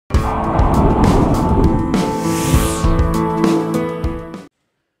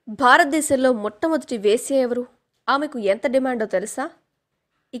భారతదేశంలో మొట్టమొదటి వేశ్య ఎవరు? ఆమెకు ఎంత డిమాండో తెలుసా?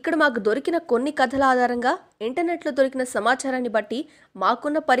 ఇక్కడ మాకు దొరికిన కొన్ని కథల ఆధారంగా ఇంటర్నెట్లో దొరికిన సమాచారాన్ని బట్టి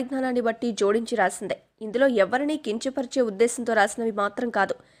మాకున్న పరిజ్ఞానాన్ని బట్టి జోడించి రాసిందే. ఇందులో ఎవరిని కించపరిచే ఉద్దేశంతో రాసినవి మాత్రం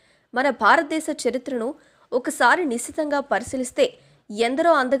కాదు. మన భారతదేశ చరిత్రను ఒకసారి నిశితంగా పరిశీలిస్తే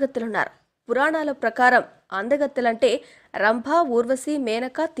ఎందరో అందగత్తెలున్నారు. పురాణాల ప్రకారం అందగత్తెలంటే రంభ, ఊర్వశి,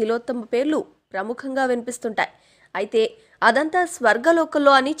 మేనక, తిలోత్తమ పేర్లు ప్రముఖంగా వినిపిస్తుంటాయి. అయితే అదంతా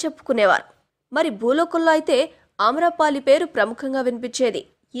స్వర్గలోకంలో అని చెప్పుకునేవారు. మరి భూలోకంలో అయితే ఆమ్రపాలి పేరు ప్రముఖంగా వినిపించేది.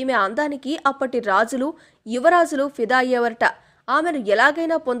 ఈమె అందానికి అప్పటి రాజులు, యువరాజులు ఫిదా అయ్యేవారట. ఆమెను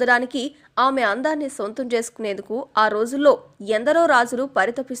ఎలాగైనా పొందడానికి, ఆమె అందాన్ని సొంతం చేసుకునేందుకు ఆ రోజుల్లో ఎందరో రాజులు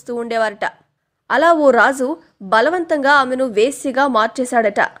పరితపిస్తూ ఉండేవారట. అలా ఓ రాజు బలవంతంగా ఆమెను వేశ్యగా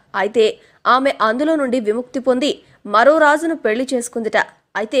మార్చేశాడట. అయితే ఆమె అందులో నుండి విముక్తి పొంది మరో రాజును పెళ్లి చేసుకుందిట.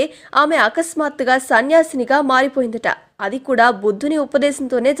 అయితే ఆమె అకస్మాత్తుగా సన్యాసినిగా మారిపోయిందట. అది కూడా బుద్ధుని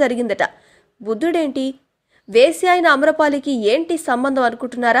ఉపదేశంతోనే జరిగిందట. బుద్ధుడేంటి, వేశ్య అయిన ఆమ్రపాలికి ఏంటి సంబంధం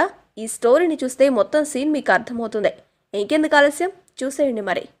అనుకుంటున్నారా? ఈ స్టోరీని చూస్తే మొత్తం సీన్ మీకు అర్థమవుతుంది. ఇంకెందుకు ఆలస్యం, చూసేయండి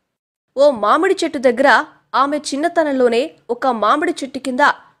మరి. ఓ మామిడి చెట్టు దగ్గర ఆమె చిన్నతనంలోనే ఒక మామిడి చెట్టు కింద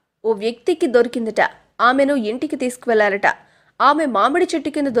ఓ వ్యక్తికి దొరికిందట. ఆమెను ఇంటికి తీసుకువెళ్లారట. ఆమె మామిడి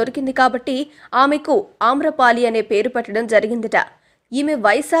చెట్టు కింద దొరికింది కాబట్టి ఆమెకు ఆమ్రపాలి అనే పేరు పెట్టడం జరిగిందట. ఈమె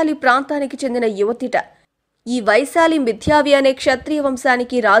వైశాలి ప్రాంతానికి చెందిన యువతిట. ఈ వైశాలి మిథ్యావి అనే క్షత్రియ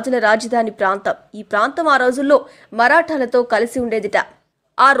వంశానికి రాజుల రాజధాని ప్రాంతం. ఈ ప్రాంతం ఆ రోజుల్లో మరాఠాలతో కలిసి ఉండేదిట.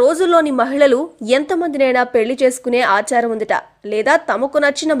 ఆ రోజుల్లోని మహిళలు ఎంతమందినైనా పెళ్లి చేసుకునే ఆచారం ఉందిట. లేదా తమకు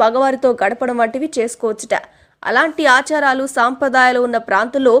నచ్చిన మగవారితో గడపడం వంటివి చేసుకోవచ్చుట. అలాంటి ఆచారాలు, సాంప్రదాయాలు ఉన్న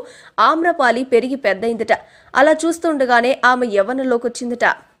ప్రాంతంలో ఆమ్రపాలి పెరిగి పెద్దయిందట. అలా చూస్తుండగానే ఆమె యవ్వనంలోకి వచ్చిందట.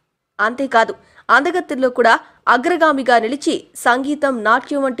 అంతేకాదు, అందగత్తెల్లో కూడా అగ్రగామిగా నిలిచి సంగీతం,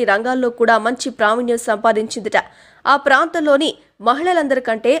 నాట్యం వంటి రంగాల్లో కూడా మంచి ప్రావీణ్యం సంపాదించిందట. ఆ ప్రాంతంలోని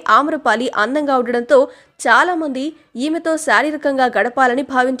మహిళలందరికంటే ఆమ్రపాలి అందంగా ఉండడంతో చాలామంది ఈమెతో శారీరకంగా గడపాలని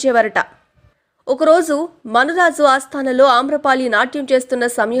భావించేవారట. ఒకరోజు మనురాజు ఆస్థానంలో ఆమ్రపాలి నాట్యం చేస్తున్న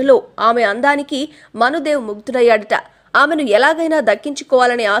సమయంలో ఆమె అందానికి మనుదేవ్ ముగ్ధుడయ్యాడట. ఆమెను ఎలాగైనా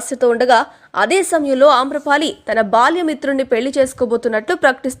దక్కించుకోవాలనే ఆశతో ఉండగా అదే సమయంలో ఆమ్రపాలి తన బాల్యమిత్రుణ్ణి పెళ్లి చేసుకోబోతున్నట్లు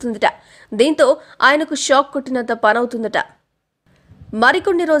ప్రకటిస్తుందట. దీంతో ఆయనకు షాక్ కొట్టినంత పనవుతుందట.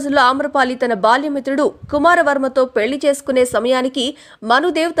 మరికొన్ని రోజుల్లో ఆమ్రపాలి తన బాల్యమిత్రుడు కుమారవర్మతో పెళ్లి చేసుకునే సమయానికి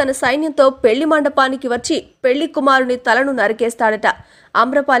మనుదేవ్ తన సైన్యంతో పెళ్లి మండపానికి వచ్చి పెళ్లి కుమారుని తలను నరికేస్తాడట.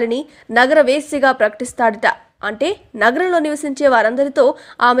 ఆమ్రపాలిని నగర వేశ్యగా ప్రకటిస్తాడట. అంటే నగరంలో నివసించే వారందరితో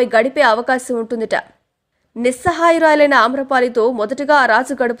ఆమె గడిపే అవకాశం ఉంటుందట. నిస్సహాయురాలైన ఆమ్రపాలితో మొదటగా ఆ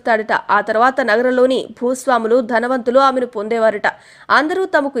రాజు గడుపుతాడట. ఆ తర్వాత నగరంలోని భూస్వాములు, ధనవంతులు ఆమెను పొందేవారట. అందరూ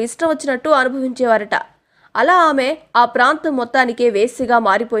తమకు ఇష్టం వచ్చినట్టు అనుభవించేవారట. అలా ఆమె ఆ ప్రాంతం మొత్తానికే వేశ్యగా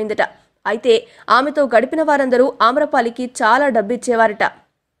మారిపోయిందట. అయితే ఆమెతో గడిపిన వారందరూ ఆమ్రపాలికి చాలా డబ్బిచ్చేవారట.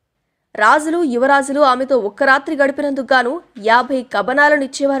 రాజులు, యువరాజులు ఆమెతో ఒక్క రాత్రి గడిపినందుకు గాను 50 కబనాలను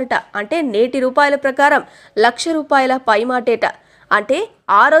ఇచ్చేవారట. అంటే నేటి రూపాయల ప్రకారం ₹1,00,000 పైమాటేట. అంటే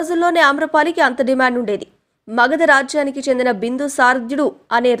ఆ రోజుల్లోనే ఆమ్రపాలికి అంత డిమాండ్ ఉండేది. మగధ రాజ్యానికి చెందిన బిందుసారుడు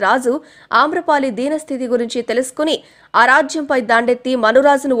అనే రాజు ఆమ్రపాలి దీనస్థితి గురించి తెలుసుకుని ఆ రాజ్యంపై దండెత్తి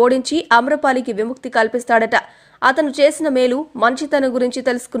మనురాజును ఓడించి ఆమ్రపాలికి విముక్తి కల్పిస్తాడట. అతను చేసిన మేలు, మంచితనం గురించి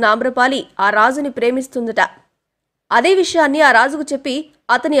తెలుసుకున్న ఆమ్రపాలి ఆ రాజుని ప్రేమిస్తుందట. అదే విషయాన్ని ఆ రాజుకు చెప్పి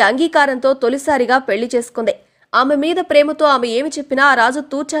అతని అంగీకారంతో తొలిసారిగా పెళ్లి చేసుకుంది. ఆమె మీద ప్రేమతో ఆమె ఏమి చెప్పినా ఆ రాజు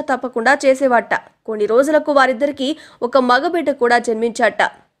తూచా తప్పకుండా చేసేవాట. కొన్ని రోజులకు వారిద్దరికీ ఒక మగబిడ్డ కూడా జన్మించాట.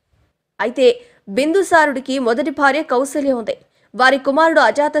 అయితే బిందుసారుడికి మొదటి భార్య కౌసల్య ఉంది. వారి కుమారుడు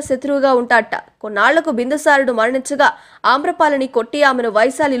అజాత శత్రువుగా ఉంటాడట. కొన్నాళ్లకు బిందుసారుడు మరణించగా ఆమ్రపాలిని కొట్టి ఆమెను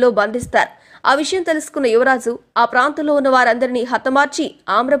వైశాలిలో బంధిస్తారు. ఆ విషయం తెలుసుకున్న యువరాజు ఆ ప్రాంతంలో ఉన్న వారందరినీ హతమార్చి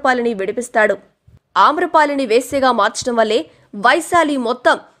ఆమ్రపాలిని విడిపిస్తాడు. ఆమ్రపాలిని వేశ్యగా మార్చడం వల్లే వైశాలి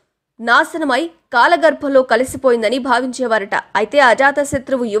మొత్తం నాశనమై కాలగర్భంలో కలిసిపోయిందని భావించేవారట. అయితే అజాత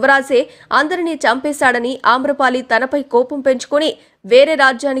శత్రువు యువరాజే అందరినీ చంపేశాడని ఆమ్రపాలి తనపై కోపం పెంచుకొని వేరే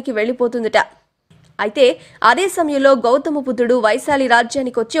రాజ్యానికి వెళ్లిపోతుందట. అయితే అదే సమయంలో గౌతమ బుద్ధుడు వైశాలి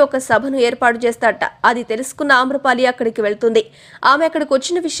రాజ్యానికి వచ్చి ఒక సభను ఏర్పాటు చేస్తాడట. అది తెలుసుకున్న ఆమ్రపాలి అక్కడికి వెళ్తుంది. ఆమె అక్కడికి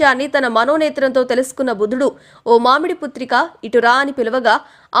వచ్చిన విషయాన్ని తన మనోనేత్రంతో తెలుసుకున్న బుద్ధుడు, ఓ మామిడి పుత్రిక ఇటురా అని పిలవగా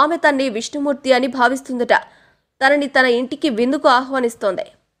ఆమె తన్ని విష్ణుమూర్తి అని భావిస్తుందట. తనని తన ఇంటికి విందుకు ఆహ్వానిస్తోంది.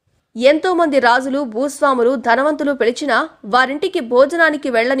 ఎంతో మంది రాజులు, భూస్వాములు, ధనవంతులు పిలిచినా వారింటికి భోజనానికి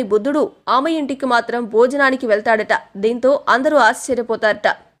వెళ్లని బుద్ధుడు ఆమె ఇంటికి మాత్రం భోజనానికి వెళ్తాడట. దీంతో అందరూ ఆశ్చర్యపోతారట.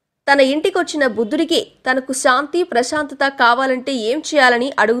 తన ఇంటికొచ్చిన బుద్ధుడికి తనకు శాంతి, ప్రశాంతత కావాలంటే ఏం చేయాలని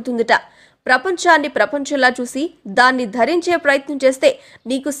అడుగుతుందట. ప్రపంచాన్ని ప్రపంచంలా చూసి దాన్ని ధరించే ప్రయత్నం చేస్తే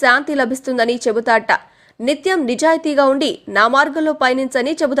నీకు శాంతి లభిస్తుందని చెబుతాడట. నిత్యం నిజాయితీగా ఉండి నా మార్గంలో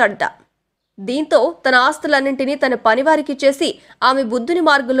పయనించని చెబుతాడట. దీంతో తన ఆస్తులన్నింటినీ తన పనివారికిచ్చేసి ఆమె బుద్ధుని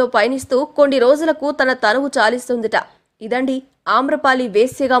మార్గంలో పయనిస్తూ కొన్ని రోజులకు తన తనువు చాలిస్తుందిట. ఇదండి ఆమ్రపాలి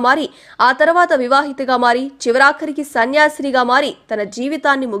వేశ్యగా మారి ఆ తర్వాత వివాహితగా మారి చివరాఖరికి సన్యాసినిగా మారి తన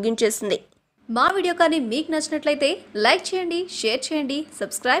జీవితాన్ని ముగించేసింది. మా వీడియో కానీ మీకు నచ్చినట్లయితే లైక్ చేయండి, షేర్ చేయండి,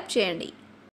 సబ్స్క్రైబ్ చేయండి.